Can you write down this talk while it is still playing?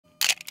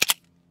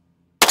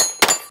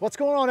What's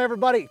going on,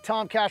 everybody?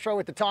 Tom Castro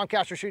with the Tom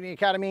Castro Shooting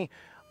Academy.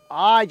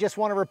 I just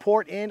want to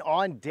report in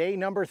on day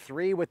number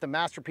 3 with the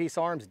Masterpiece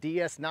Arms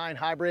DS9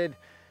 Hybrid.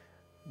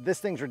 This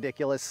thing's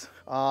ridiculous.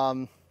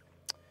 I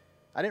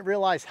didn't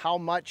realize how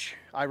much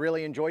I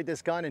really enjoyed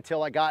this gun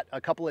until I got a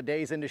couple of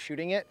days into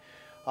shooting it.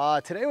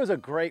 Today was a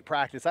great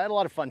practice. I had a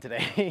lot of fun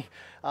today.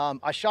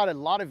 I shot a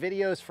lot of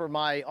videos for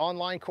my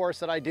online course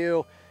that I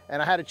do,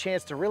 and I had a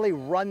chance to really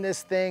run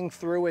this thing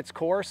through its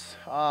course.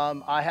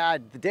 The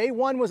day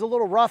 1 was a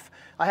little rough.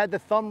 I had the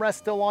thumb rest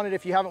still on it.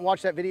 If you haven't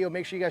watched that video,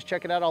 make sure you guys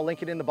check it out. I'll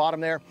link it in the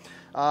bottom there.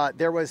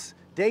 There was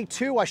day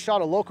 2, I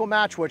shot a local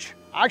match, which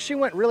actually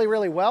went really,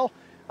 really well.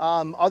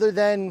 Other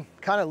than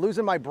kind of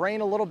losing my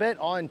brain a little bit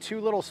on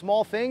 2 little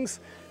small things.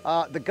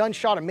 The gun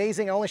shot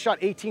amazing. I only shot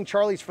 18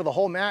 Charlies for the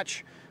whole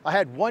match. I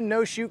had 1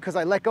 no shoot because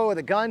I let go of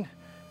the gun,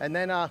 and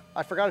then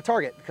I forgot to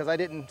target because I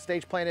didn't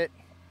stage plan it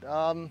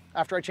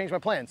after I changed my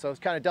plan. So it's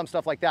kind of dumb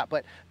stuff like that,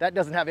 but that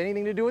doesn't have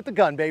anything to do with the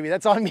gun, baby.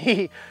 That's on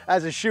me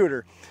as a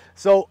shooter.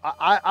 So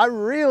I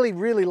really,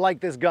 really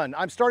like this gun.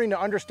 I'm starting to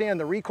understand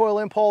the recoil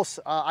impulse.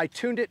 I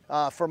tuned it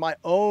for my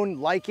own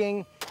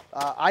liking.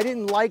 I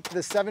didn't like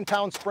the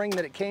 7-pound spring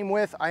that it came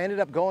with. I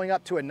ended up going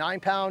up to a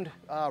 9-pound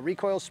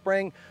recoil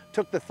spring,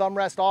 took the thumb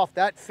rest off.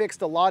 That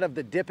fixed a lot of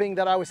the dipping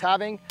that I was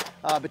having.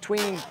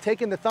 Between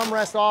taking the thumb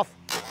rest off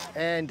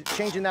and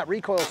changing that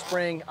recoil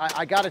spring,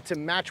 I got it to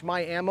match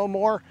my ammo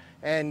more,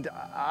 and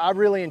I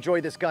really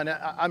enjoyed this gun.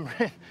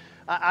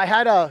 I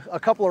had a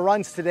couple of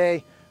runs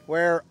today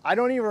where I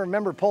don't even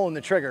remember pulling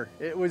the trigger.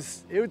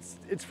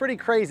 It's pretty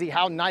crazy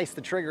how nice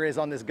the trigger is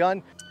on this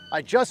gun.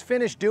 I just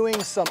finished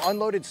doing some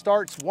unloaded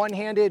starts,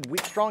 one-handed,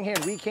 strong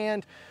hand, weak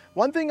hand.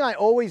 One thing I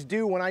always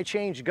do when I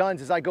change guns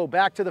is I go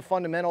back to the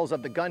fundamentals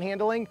of the gun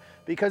handling,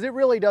 because it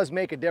really does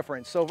make a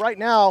difference. So right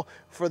now,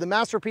 for the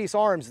Masterpiece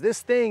Arms,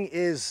 this thing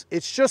it's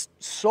just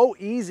so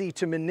easy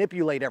to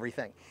manipulate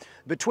everything.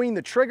 Between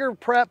the trigger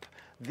prep,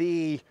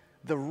 the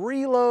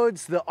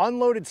reloads, the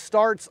unloaded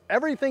starts,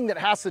 everything that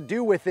has to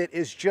do with it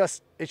is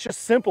just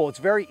simple. It's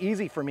very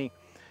easy for me.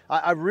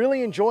 I'm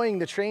really enjoying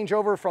the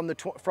changeover from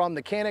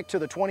the Canic to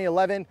the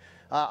 2011.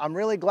 I'm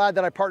really glad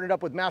that I partnered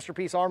up with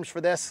Masterpiece Arms for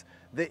this.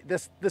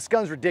 This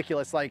gun's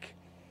ridiculous. Like,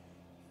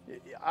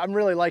 I'm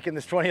really liking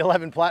this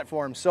 2011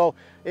 platform. So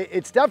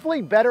it's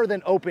definitely better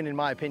than open, in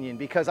my opinion,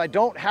 because I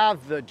don't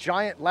have the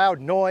giant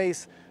loud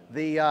noise.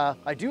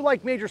 I do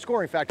like major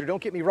scoring factor,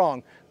 don't get me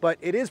wrong, but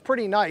it is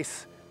pretty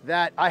nice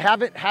that I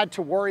haven't had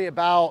to worry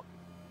about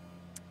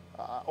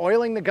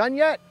oiling the gun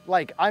yet.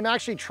 Like, I'm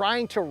actually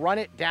trying to run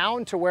it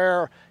down to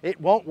where it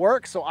won't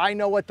work, so I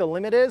know what the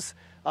limit is.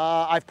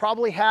 I've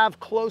probably have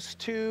close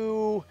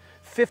to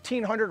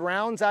 1,500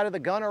 rounds out of the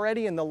gun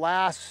already in the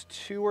last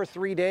 2 or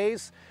 3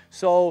 days.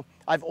 So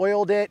I've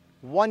oiled it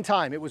 1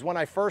 time. It was when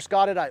I first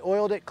got it. I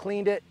oiled it,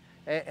 cleaned it,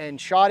 and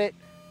shot it,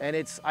 and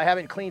I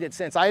haven't cleaned it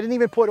since. I didn't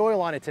even put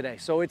oil on it today,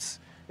 so it's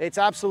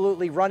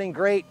absolutely running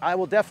great. I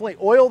will definitely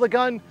oil the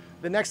gun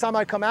the next time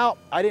I come out.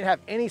 I didn't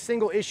have any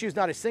single issues,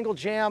 not a single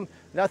jam,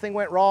 nothing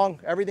went wrong,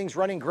 everything's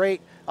running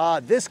great.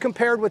 This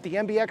compared with the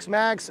MBX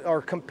mags,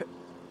 or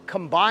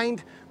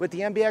combined with the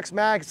MBX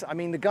mags, I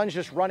mean, the gun's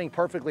just running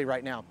perfectly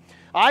right now.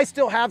 I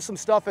still have some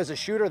stuff as a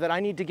shooter that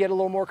I need to get a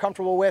little more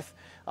comfortable with.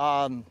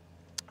 I'm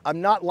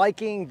not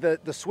liking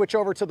the switch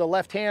over to the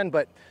left hand,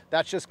 but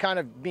that's just kind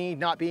of me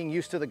not being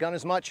used to the gun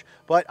as much.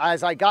 But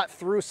as I got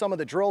through some of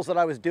the drills that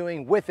I was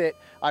doing with it,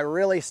 I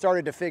really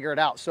started to figure it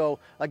out. So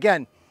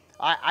again,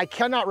 I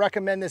cannot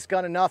recommend this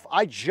gun enough.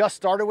 I just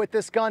started with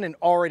this gun and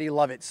already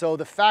love it. So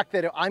the fact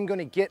that I'm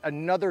gonna get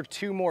another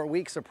 2 more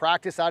weeks of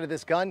practice out of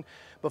this gun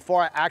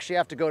before I actually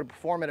have to go to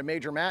perform at a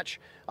major match,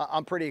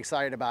 I'm pretty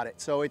excited about it.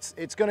 So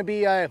it's gonna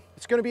be a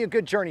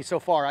good journey so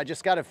far. I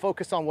just gotta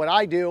focus on what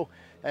I do,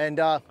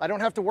 and I don't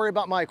have to worry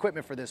about my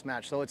equipment for this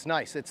match, so it's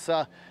nice.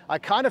 I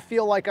kind of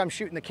feel like I'm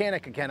shooting the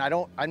Canic again.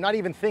 I'm not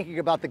even thinking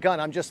about the gun.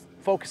 I'm just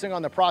focusing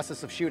on the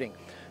process of shooting.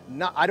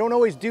 I don't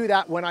always do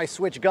that when I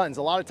switch guns.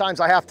 A lot of times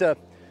I have to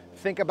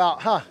think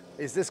about,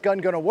 is this gun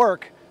gonna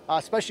work?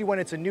 Especially when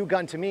it's a new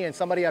gun to me and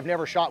somebody I've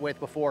never shot with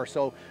before.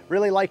 So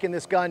really liking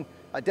this gun.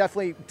 I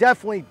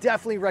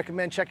definitely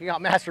recommend checking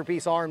out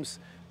Masterpiece Arms.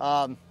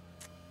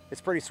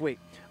 It's pretty sweet.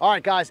 All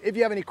right, guys, if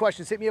you have any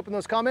questions, hit me up in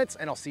those comments,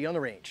 and I'll see you on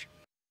the range.